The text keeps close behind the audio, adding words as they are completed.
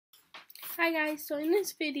Hi guys, so in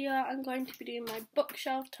this video I'm going to be doing my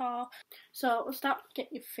bookshelf tour. So we'll start, get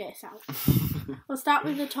your face out. We'll start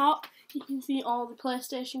with the top. You can see all the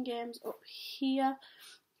PlayStation games up here.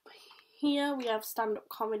 Here we have stand-up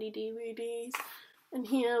comedy DVDs. And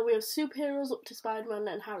here we have superheroes up to Spider-Man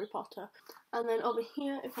and Harry Potter. And then over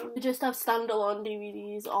here we just have standalone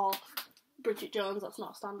DVDs or Bridget Jones, that's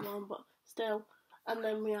not a standalone but still. And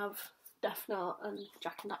then we have Death Note and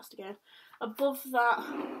Jack and Daxter game. Above that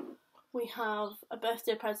we have a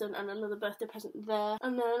birthday present and another birthday present there.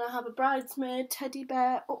 And then I have a bridesmaid teddy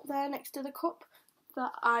bear up there next to the cup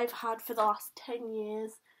that I've had for the last 10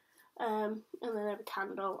 years. And then I have a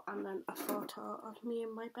candle and then a photo of me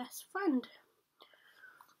and my best friend.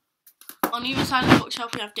 On either side of the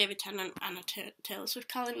bookshelf we have David Tennant and a Taylor Swift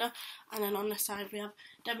calendar. And then on this side we have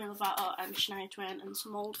Demi Lovato and Shania Twain and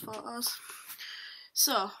some old photos.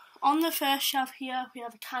 So, on the first shelf here, we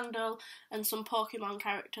have a candle and some Pokemon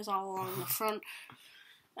characters all along the front,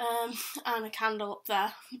 and a candle up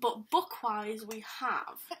there. But book-wise, we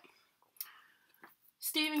have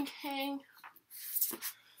Stephen King,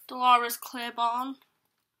 Dolores Claiborne,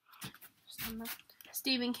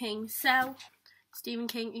 Stephen King Cell, Stephen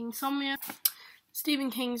King Insomnia, Stephen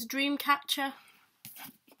King's Dreamcatcher,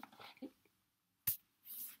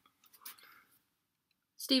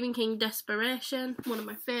 Stephen King Desperation, one of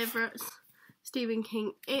my favourites, Stephen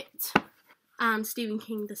King It, and Stephen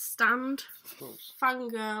King The Stand,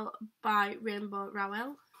 Fangirl by Rainbow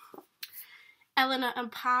Rowell, Eleanor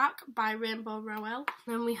and Park by Rainbow Rowell.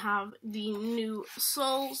 Then we have the New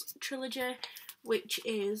Souls trilogy, which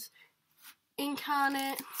is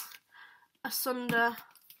Incarnate, Asunder,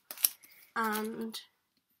 and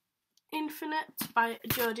Infinite by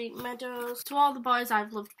Jodie Meadows, To All the Boys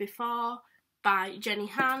I've Loved Before by Jenny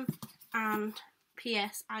Han, and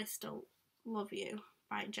P.S. I Still Love You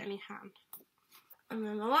by Jenny Han. And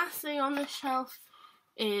then the last thing on the shelf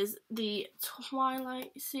is the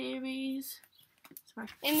Twilight series. Sorry.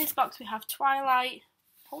 In this box we have Twilight,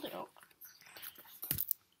 hold it up,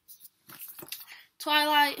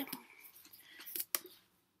 Twilight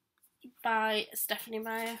by Stephanie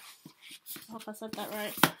Meyer, I hope I said that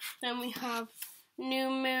right. Then we have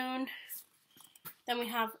New Moon, then we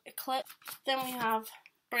have Eclipse, then we have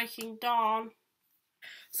Breaking Dawn.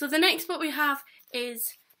 So the next book we have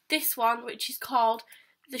is this one, which is called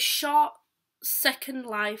The Short Second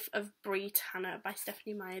Life of Bree Tanner by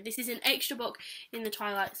Stephanie Meyer. This is an extra book in the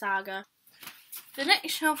Twilight saga. The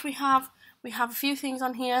next shelf we have a few things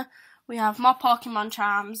on here. We have more Pokemon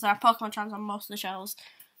charms. There are Pokemon charms on most of the shelves.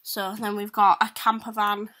 So then we've got a camper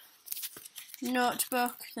van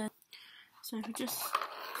notebook. So if we just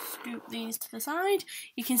scoop these to the side,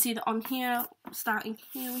 you can see that on here, starting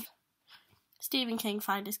here, Stephen King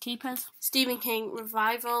Finders Keepers, Stephen King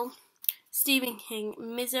Revival, Stephen King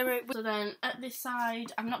Misery. So then at this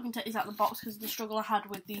side, I'm not going to take these out of the box because of the struggle I had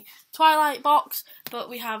with the Twilight box, but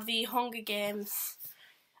we have the Hunger Games,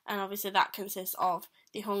 and obviously that consists of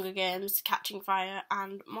the Hunger Games, Catching Fire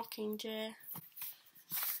and Mockingjay.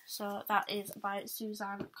 So that is by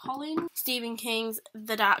Suzanne Collins. Stephen King's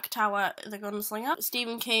The Dark Tower, The Gunslinger.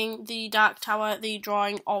 Stephen King, The Dark Tower, The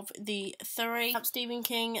Drawing of the Three. Stephen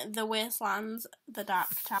King, The Wastelands, The Dark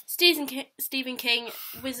Tower. Stephen King,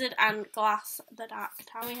 Wizard and Glass, The Dark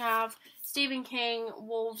Tower. We have Stephen King,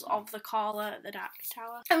 Wolves of the Caller, The Dark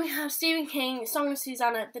Tower. And we have Stephen King, Song of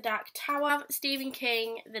Susanna, The Dark Tower. Stephen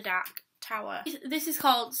King, The Dark Tower. This is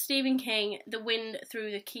called Stephen King, The Wind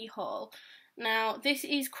Through the Keyhole. Now, this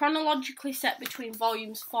is chronologically set between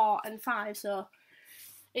volumes 4 and 5, so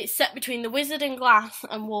it's set between The Wizard and Glass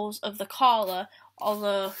and Wolves of the Caller,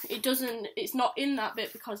 although it's not in that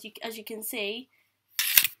bit because, as you can see,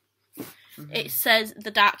 it says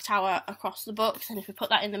The Dark Tower across the books, and if we put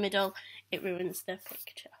that in the middle, it ruins the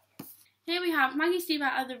picture. Here we have Maggie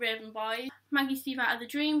Stiefvater, The Raven Boys, Maggie Stiefvater, The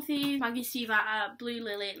Dream Thieves, Maggie Stiefvater, Blue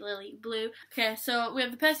Lily, Lily Blue. Okay, so we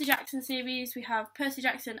have the Percy Jackson series. We have Percy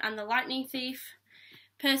Jackson and the Lightning Thief,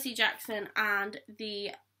 Percy Jackson and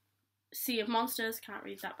the Sea of Monsters. Can't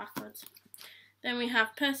read that backwards. Then we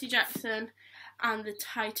have Percy Jackson and the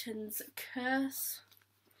Titan's Curse.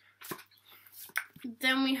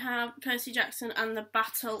 Then we have Percy Jackson and the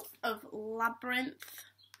Battle of Labyrinth.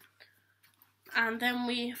 And then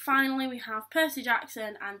we have Percy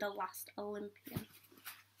Jackson and The Last Olympian.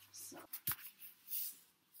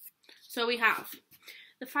 So we have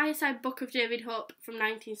The Fireside Book of David Hope from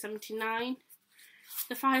 1979,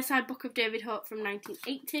 The Fireside Book of David Hope from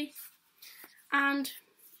 1980, and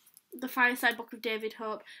The Fireside Book of David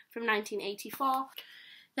Hope from 1984.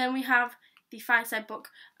 Then we have The Fireside Book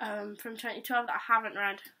from 2012 that I haven't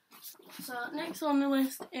read. So next on the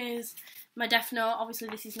list is my Death Note. Obviously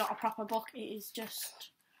this is not a proper book, it is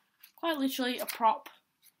just quite literally a prop,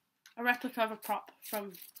 a replica of a prop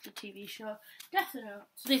from the TV show Death Note.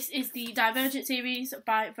 So this is the Divergent series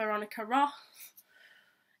by Veronica Roth.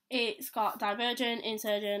 It's got Divergent,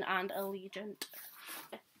 Insurgent and Allegiant.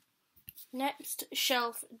 Next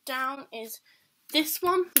shelf down is this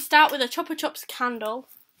one. We start with a Chupa Chups candle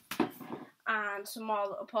and some more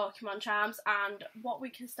little Pokemon charms, and what we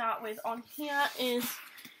can start with on here is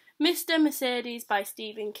Mr. Mercedes by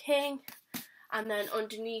Stephen King, and then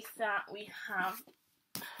underneath that we have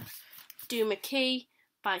Do McKee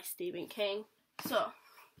by Stephen King. So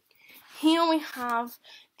here we have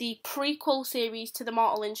the prequel series to the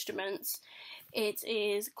Mortal Instruments. It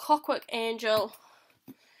is Clockwork Angel,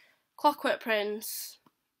 Clockwork Prince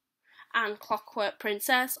and Clockwork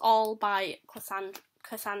Princess, all by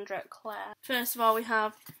Cassandra Clare. First of all we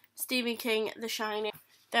have Stephen King The Shining,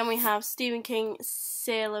 then we have Stephen King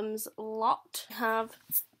Salem's Lot, we have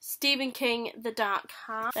Stephen King The Dark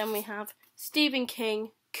Heart, then we have Stephen King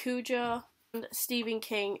Cujo and Stephen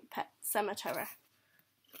King Pet Sematary.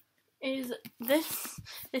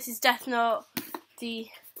 This is Death Note, the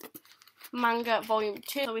manga volume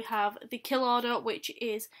 2. So we have The Kill Order, which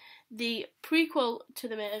is the prequel to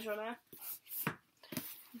The Maze Runner.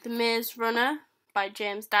 The Maze Runner by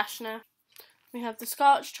James Dashner. We have The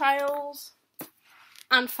Scorch Trials.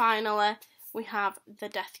 And finally, we have The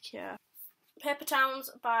Death Cure. Paper Towns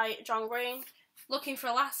by John Green. Looking for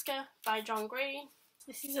Alaska by John Green.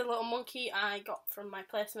 This is a little monkey I got from my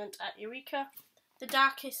placement at Eureka. The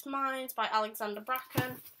Darkest Minds by Alexander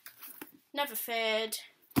Bracken. Never Fade,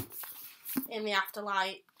 In the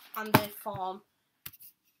Afterlight, and they form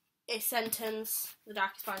a sentence. The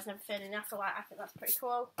Darkest Minds never fade in the afterlight. I think that's pretty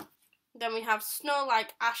cool. Then we have Snow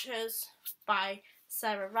Like Ashes by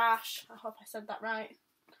Sarah Rash. I hope I said that right.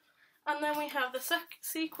 And then we have the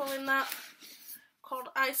sequel in that called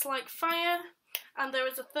Ice Like Fire. And there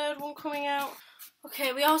is a third one coming out.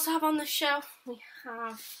 Okay, we also have on the shelf, we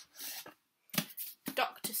have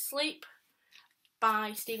Doctor Sleep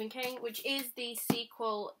by Stephen King, which is the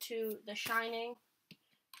sequel to The Shining.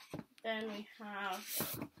 Then we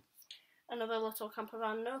have another little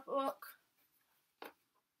campervan notebook.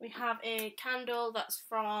 We have a candle that's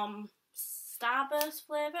from Starburst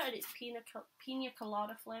flavour and it's pina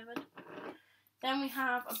colada flavoured. Then we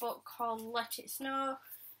have a book called Let It Snow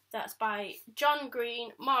that's by John Green,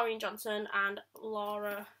 Maureen Johnson and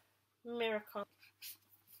Laura Miracle.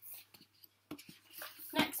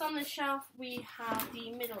 Next on the shelf we have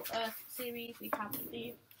the Middle Earth series. We have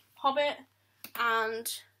The Hobbit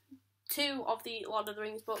and 2 of the Lord of the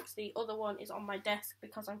Rings books. The other one is on my desk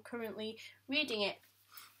because I'm currently reading it.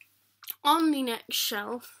 On the next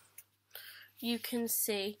shelf you can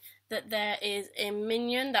see that there is a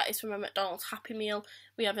Minion that is from a McDonald's Happy Meal.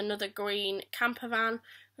 We have another green camper van.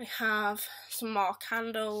 We have some more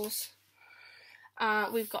candles.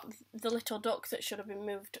 We've got the little duck that should have been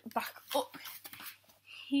moved back up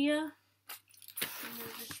here.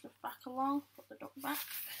 Move this stuff back along, put the duck back.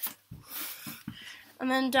 And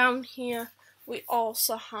then down here we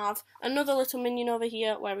also have another little Minion over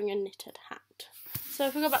here wearing a knitted hat. So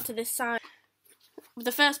if we go back to this side,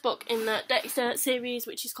 the first book in the Dexter series,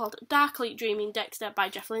 which is called Darkly Dreaming Dexter by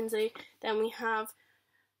Jeff Lindsay. Then we have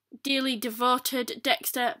Dearly Devoted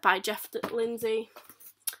Dexter by Jeff Lindsay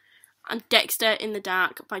and Dexter in the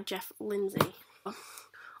Dark by Jeff Lindsay.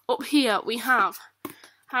 Up here we have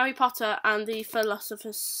Harry Potter and the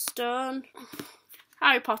Philosopher's Stone,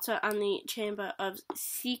 Harry Potter and the Chamber of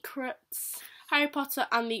Secrets, Harry Potter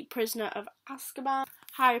and the Prisoner of Azkaban,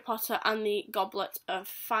 Harry Potter and the Goblet of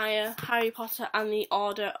Fire, Harry Potter and the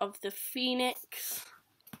Order of the Phoenix,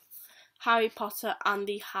 Harry Potter and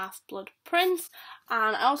the Half-Blood Prince,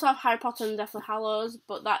 and I also have Harry Potter and Deathly Hallows,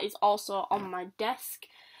 but that is also on my desk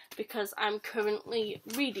because I'm currently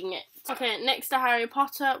reading it. Okay, next to Harry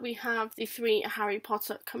Potter we have the 3 Harry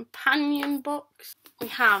Potter companion books. We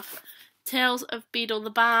have Tales of Beedle the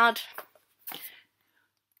Bard,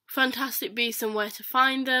 Fantastic Beasts and Where to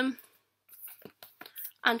Find Them,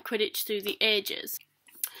 and Quidditch Through the Ages.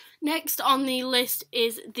 Next on the list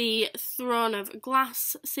is the Throne of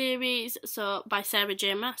Glass series, so by Sarah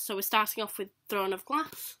J. Maas. So we're starting off with Throne of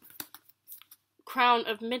Glass, Crown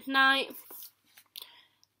of Midnight,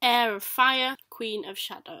 Heir of Fire, Queen of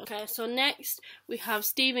Shadows. Okay, so next we have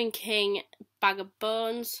Stephen King, Bag of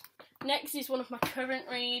Bones. Next is one of my current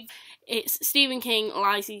reads. It's Stephen King,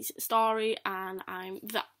 Lizzie's Story, and I'm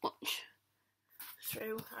that much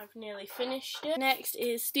through. I've nearly finished it. Next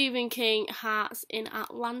is Stephen King, Hearts in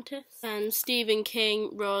Atlantis, and Stephen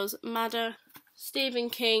King, Rose Madder, Stephen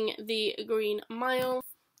King, The Green Mile,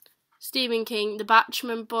 Stephen King, The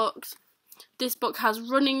Batchman books. This book has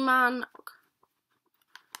Running Man,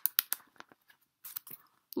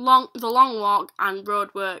 The Long Walk and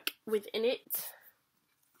Roadwork within it.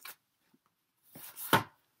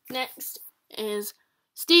 Next is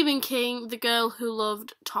Stephen King, The Girl Who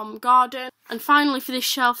Loved Tom Gordon. And finally for this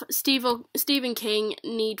shelf, Stephen King,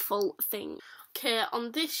 Needful Things. Okay,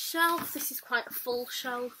 on this shelf, this is quite a full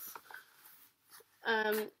shelf.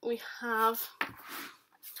 We have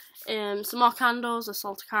some more candles, a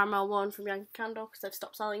salted caramel one from Yankee Candle because they've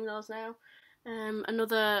stopped selling those now.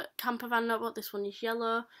 Another camper van notebook, this one is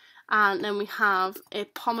yellow. And then we have a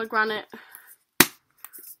pomegranate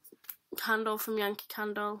candle from Yankee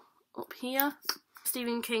Candle up here.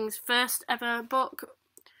 Stephen King's first ever book.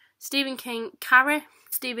 Stephen King, Carrie.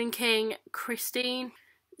 Stephen King, Christine.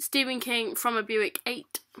 Stephen King, From a Buick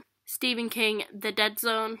 8. Stephen King, The Dead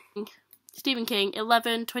Zone. Stephen King,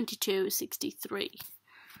 11/22/63.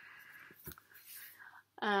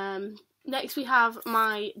 Next we have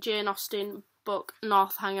my Jane Austen book,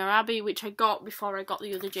 Northanger Abbey, which I got before I got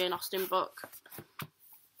the other Jane Austen book.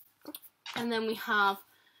 And then we have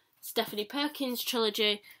Stephanie Perkins'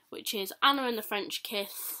 trilogy, which is Anna and the French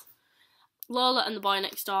Kiss, Lola and the Boy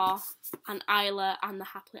Next Door, and Isla and the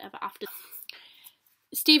Happily Ever After.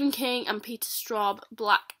 Stephen King and Peter Straub,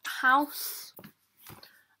 Black House.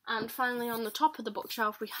 And finally on the top of the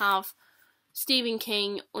bookshelf we have Stephen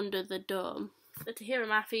King, Under the Dome. The Tahira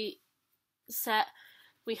Mafi set,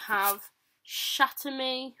 we have Shatter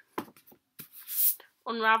Me,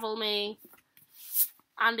 Unravel Me,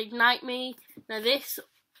 and Ignite Me. Now this,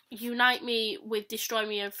 Unite Me with Destroy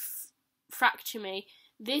Me and Fracture Me,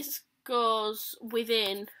 this goes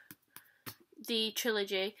within the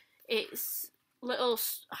trilogy. It's little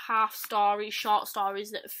half stories, short stories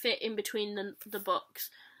that fit in between the books.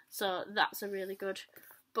 So that's a really good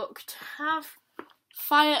book to have.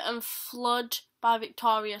 Fire and Flood by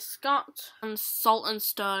Victoria Scott and Salt and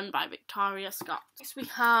Stone by Victoria Scott. Next we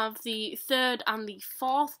have the third and the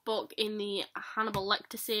fourth book in the Hannibal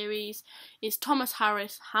Lecter series is Thomas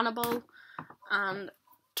Harris Hannibal and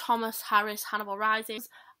Thomas Harris Hannibal Rises.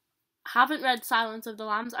 Haven't read Silence of the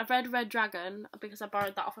Lambs. I've read Red Dragon because I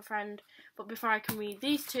borrowed that off a friend, but before I can read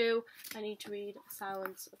these two I need to read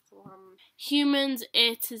Silence of the Lambs. Humans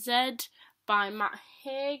A to Z by Matt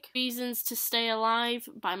Haig. Reasons to Stay Alive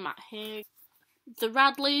by Matt Haig. The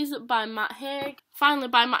Radleys by Matt Haig. Finally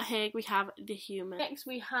by Matt Haig we have The Human. Next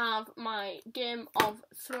we have my Game of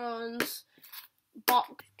Thrones box.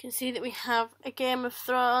 You can see that we have a Game of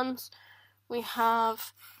Thrones, we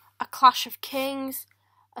have A Clash of Kings,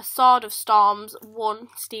 A Sword of Storms 1,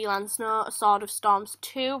 Steel and Snow, A Sword of Storms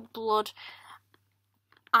 2, Blood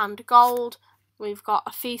and Gold. We've got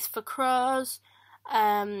A Feast for Crows,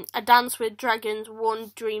 A Dance with Dragons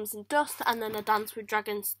 1, Dreams and Dust, and then A Dance with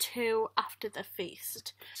Dragons 2, After the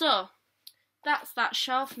Feast. So, that's that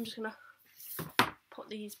shelf. I'm just going to put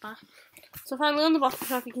these back. So finally on the bottom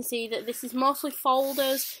shelf you can see that this is mostly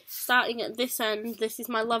folders. Starting at this end, this is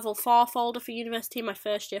my level 4 folder for university, my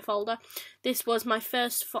first year folder. This was my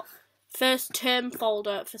first term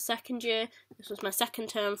folder for second year. This was my second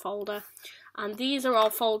term folder. And these are all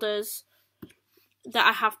folders that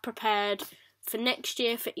I have prepared for next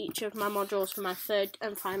year for each of my modules for my third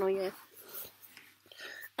and final year.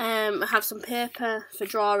 I have some paper for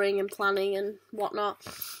drawing and planning and whatnot.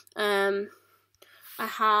 I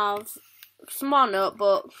have some more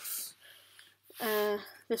notebooks.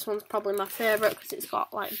 This one's probably my favourite because it's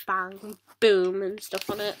got like bang and boom and stuff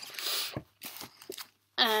on it.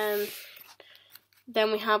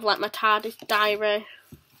 Then we have like my TARDIS diary.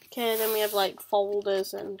 Okay, then we have like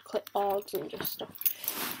folders and clipboards and just stuff.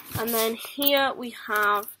 And then here we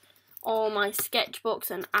have all my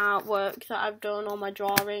sketchbooks and artwork that I've done, all my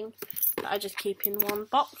drawing that I just keep in one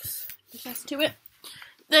box. Just to it.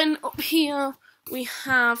 Then up here we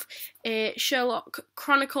have a Sherlock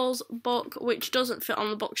Chronicles book which doesn't fit on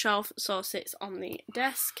the bookshelf, so sits on the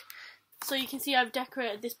desk. So you can see I've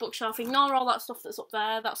decorated this bookshelf. Ignore all that stuff that's up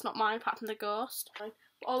there, that's not mine apart from the ghost.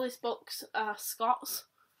 All these books are Scott's.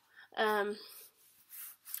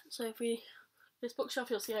 So if this bookshelf,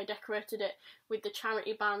 you'll see I decorated it with the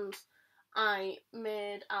charity bands I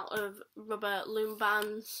made out of rubber loom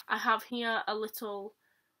bands. I have here a little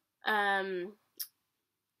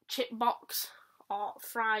chip box, or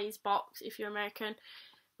fries box if you're American,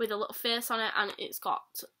 with a little face on it, and it's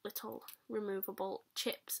got little removable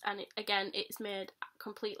chips, and it's made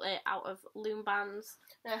completely out of loom bands.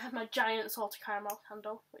 Then I have my giant salted caramel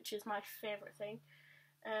candle, which is my favourite thing.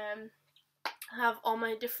 I have all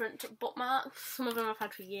my different bookmarks. Some of them I've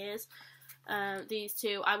had for years. These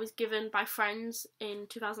two I was given by friends in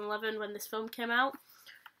 2011 when this film came out.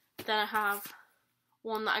 Then I have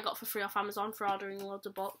one that I got for free off Amazon for ordering loads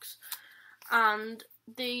of books. And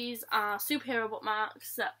these are superhero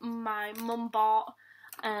bookmarks that my mum bought,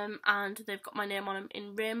 and they've got my name on them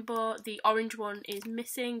in rainbow. The orange one is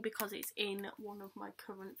missing because it's in one of my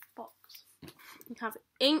current books. We have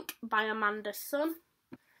Ink by Amanda Sun.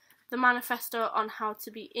 The Manifesto on How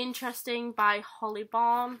to Be Interesting by Holly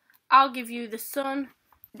Bourne. I'll Give You the Sun,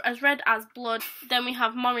 As Red as Blood. Then we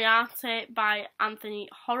have Moriarty by Anthony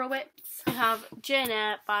Horowitz. We have Jane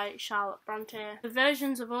Eyre by Charlotte Bronte. The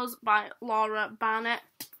Versions of Us by Laura Barnett.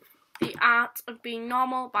 The Art of Being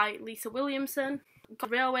Normal by Lisa Williamson.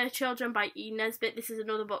 Railway Children by E. Nesbitt. This is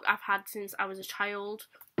another book I've had since I was a child.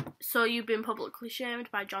 So You've Been Publicly Shamed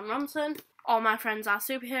by John Ronson. All My Friends Are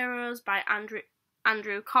Superheroes by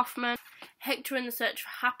Andrew Kaufman. Hector in the Search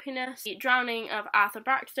for Happiness. The Drowning of Arthur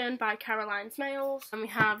Braxton by Caroline Smales. And we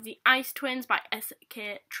have The Ice Twins by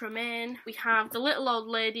S.K. Tremaine. We have The Little Old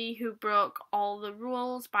Lady Who Broke All the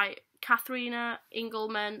Rules by Katharina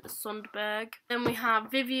Engelman Sundberg. Then we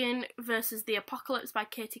have Vivian versus the Apocalypse by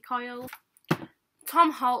Katie Coyle.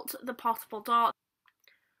 Tom Holt, The Portable Door.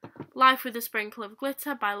 Life with a Sprinkle of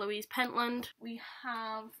Glitter by Louise Pentland. We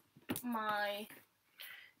have my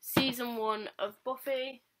Season 1 of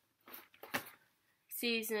Buffy,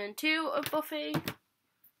 Season 2 of Buffy,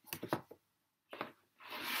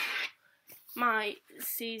 my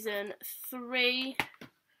Season 3,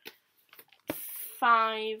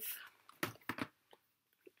 5,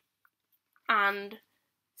 and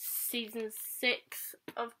Season 6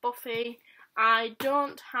 of Buffy. I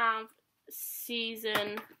don't have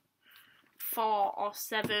Season 4 or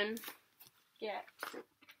 7 yet.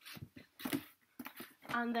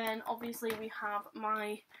 And then obviously we have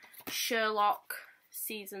my Sherlock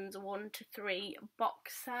Seasons 1 to 3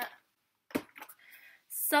 box set.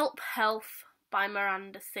 Self Health by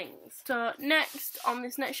Miranda Sings. So next, on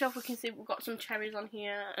this next shelf we can see we've got some cherries on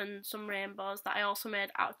here and some rainbows that I also made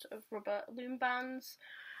out of rubber loom bands.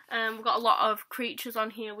 We've got a lot of creatures on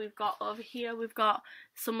here. We've got over here, we've got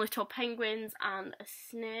some little penguins and a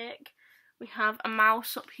snake. We have a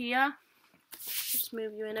mouse up here. Just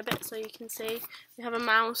move you in a bit so you can see. We have a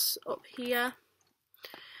mouse up here.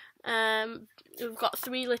 We've got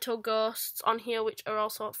 3 little ghosts on here which are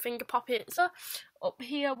also finger puppets. Up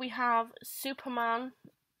here we have Superman,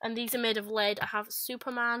 and these are made of lead. I have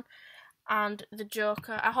Superman and the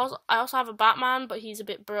Joker. I also have a Batman, but he's a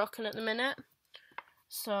bit broken at the minute,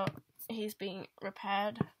 so he's being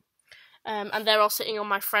repaired. And they're all sitting on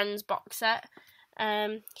my friend's box set.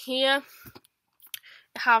 Here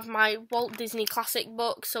I have my Walt Disney classic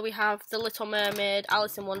books. So we have The Little Mermaid,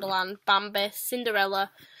 Alice in Wonderland, Bambi,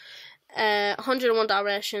 Cinderella, 101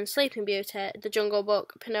 Dalmatians, Sleeping Beauty, The Jungle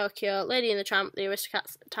Book, Pinocchio, Lady and the Tramp, The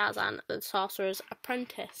Aristocats, Tarzan, The Sorcerer's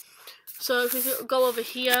Apprentice. So if we go over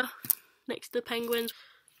here next to the penguins,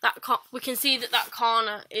 we can see that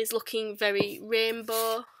corner is looking very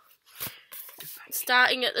rainbow.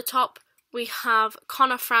 Starting at the top, we have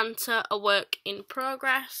Connor Franta, A Work in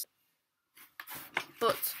Progress.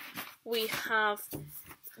 But we have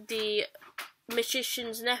The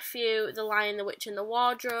Magician's Nephew, The Lion, the Witch and the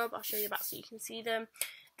Wardrobe. I'll show you back so you can see them.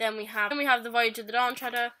 Then we have The Voyage of the Dawn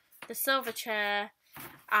Treader, The Silver Chair,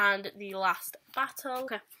 and The Last Battle.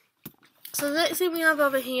 Okay. So the next thing we have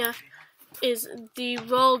over here is the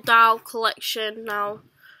Roald Dahl collection. Now,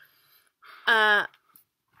 I'm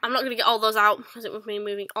not going to get all those out because it would mean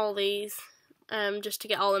moving all these just to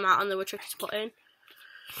get all them out, and they were tricky to put in.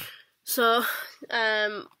 So,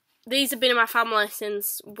 these have been in my family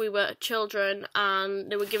since we were children,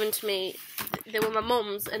 and they were given to me. They were my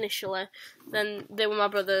mum's initially, then they were my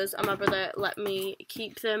brother's, and my brother let me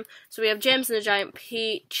keep them. So we have James and the Giant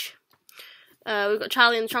Peach, we've got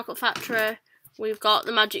Charlie and the Chocolate Factory, we've got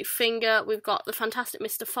The Magic Finger, we've got The Fantastic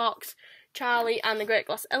Mr. Fox, Charlie and the Great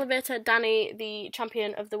Glass Elevator, Danny the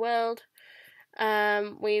Champion of the World.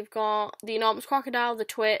 We've got The Enormous Crocodile, The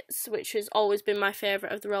Twits, which has always been my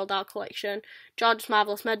favourite of the Roald Dahl collection. George's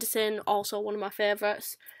Marvellous Medicine, also one of my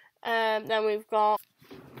favourites. Then we've got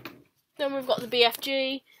the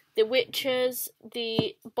BFG, The Witches,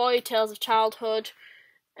 The Boy Tales of Childhood,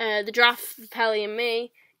 The Giraffe, Pelly and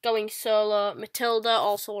Me, Going Solo, Matilda,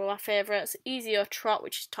 also one of my favourites, Easy or Trot,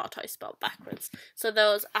 which is tortoise spelled backwards. So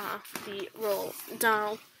those are the Roald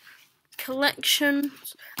Dahl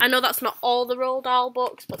collections. I know that's not all the Roald Dahl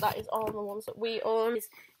books, but that is all the ones that we own.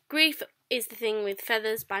 Grief is the Thing with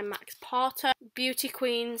Feathers by Max Porter, Beauty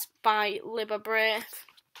Queens by Libba Braith,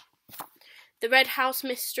 The Red House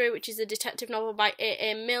Mystery, which is a detective novel by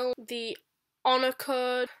A.A. Milne, The Honour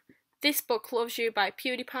Code, This Book Loves You by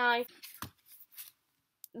PewDiePie,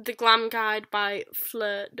 The Glam Guide by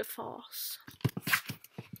Fleur de Force.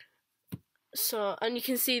 So, and you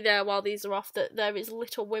can see there while these are off that there is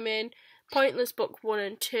Little Women, Pointless Book 1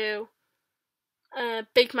 and 2,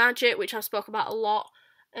 Big Magic, which I've spoke about a lot,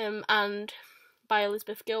 and by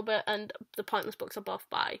Elizabeth Gilbert, and the Pointless books are both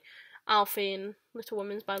by Alfie, and Little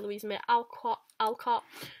Women's by Louisa May Alcott.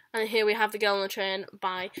 And here we have The Girl on the Train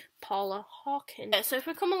by Paula Hawkins. So if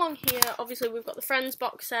we come along here, obviously we've got the Friends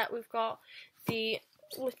box set, we've got the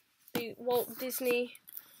Walt Disney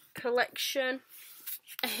collection,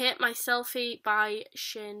 I Hate My Selfie by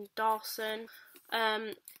Shane Dawson.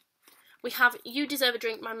 We have You Deserve a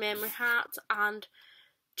Drink, My Memory Heart, and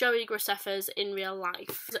Joey Graceffa's In Real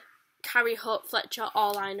Life. Carrie Hope Fletcher,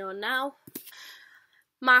 All I Know Now.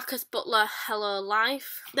 Marcus Butler, Hello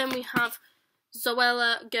Life. Then we have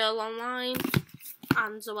Zoella Girl Online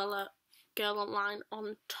and Zoella Girl Online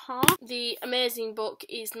on top. The Amazing Book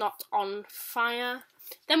Is Not on Fire.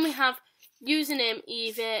 Then we have Username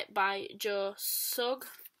Evie by Joe Sugg.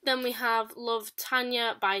 Then we have Love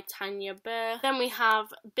Tanya by Tanya Burr. Then we have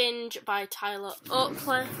Binge by Tyler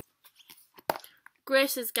Oakley.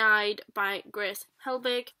 Grace's Guide by Grace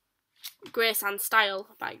Helbig. Grace and Style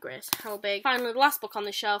by Grace Helbig. Finally, the last book on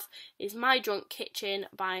the shelf is My Drunk Kitchen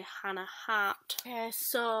by Hannah Hart. Okay,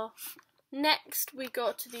 so next we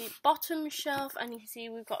go to the bottom shelf, and you can see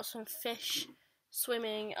we've got some fish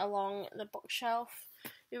swimming along the bookshelf.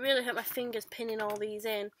 It really hurt my fingers pinning all these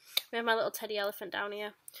in. We have my little teddy elephant down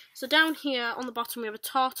here. So down here on the bottom we have a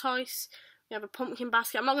tortoise, we have a pumpkin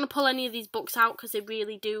basket. I'm not going to pull any of these books out because they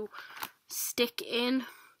really do stick in.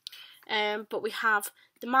 But we have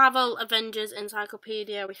the Marvel Avengers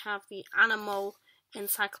Encyclopedia, we have the Animal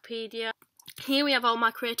Encyclopedia. Here we have all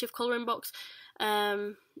my creative colouring books,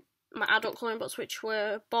 my adult colouring books, which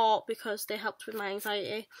were bought because they helped with my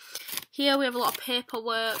anxiety. Here we have a lot of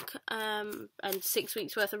paperwork and 6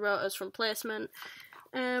 weeks worth of rotas from placement.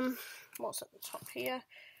 What's at the top here?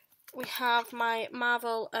 We have my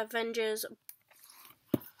Marvel Avengers.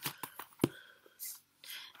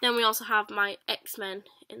 Then we also have my X-Men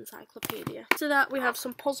Encyclopedia. So that we have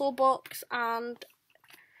some puzzle books and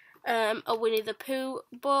a Winnie the Pooh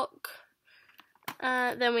book.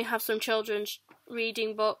 Then we have some children's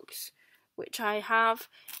reading books, which I have.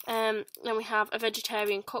 Then we have a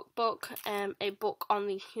vegetarian cookbook, a book on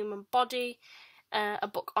the human body, a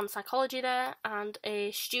book on psychology there, and a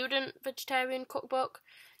student vegetarian cookbook.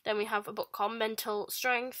 Then we have a book called Mental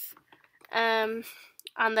Strength.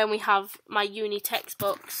 And then we have my uni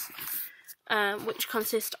textbooks, which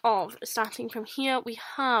consist of, starting from here, we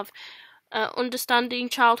have Understanding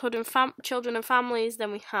Childhood and Children and Families.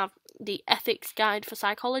 Then we have the Ethics Guide for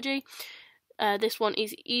Psychology. This one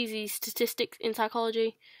is Easy Statistics in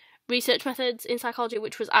Psychology. Research Methods in Psychology,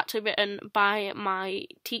 which was actually written by my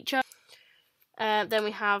teacher. Then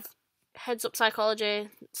we have Heads Up Psychology,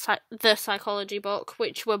 the psychology book,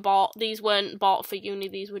 which were bought. These weren't bought for uni,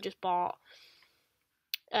 these were just bought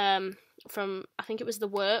from, I think it was The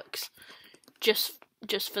Works, just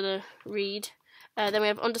for the read. Then we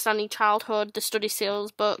have Understanding Childhood, the Study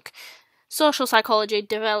Skills book, Social Psychology,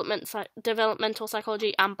 Developmental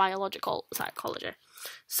Psychology, and Biological Psychology.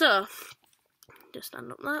 So, just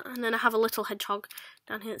stand up that, and then I have a little hedgehog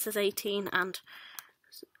down here that says 18, and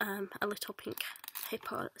a little pink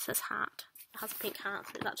hippo that says heart. It has a pink heart,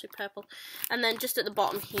 but it's actually purple. And then just at the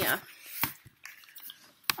bottom here,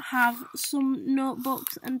 I have some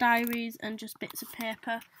notebooks and diaries and just bits of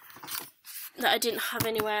paper that I didn't have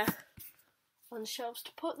anywhere on the shelves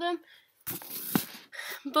to put them.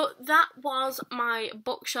 But that was my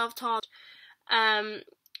bookshelf tour.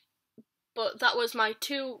 But that was my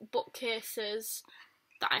 2 bookcases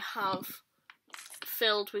that I have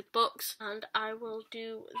filled with books, and I will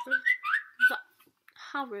do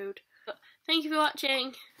how rude. But thank you for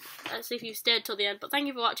watching. Let's see if you've stayed till the end, but thank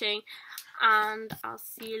you for watching, and I'll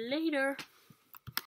see you later.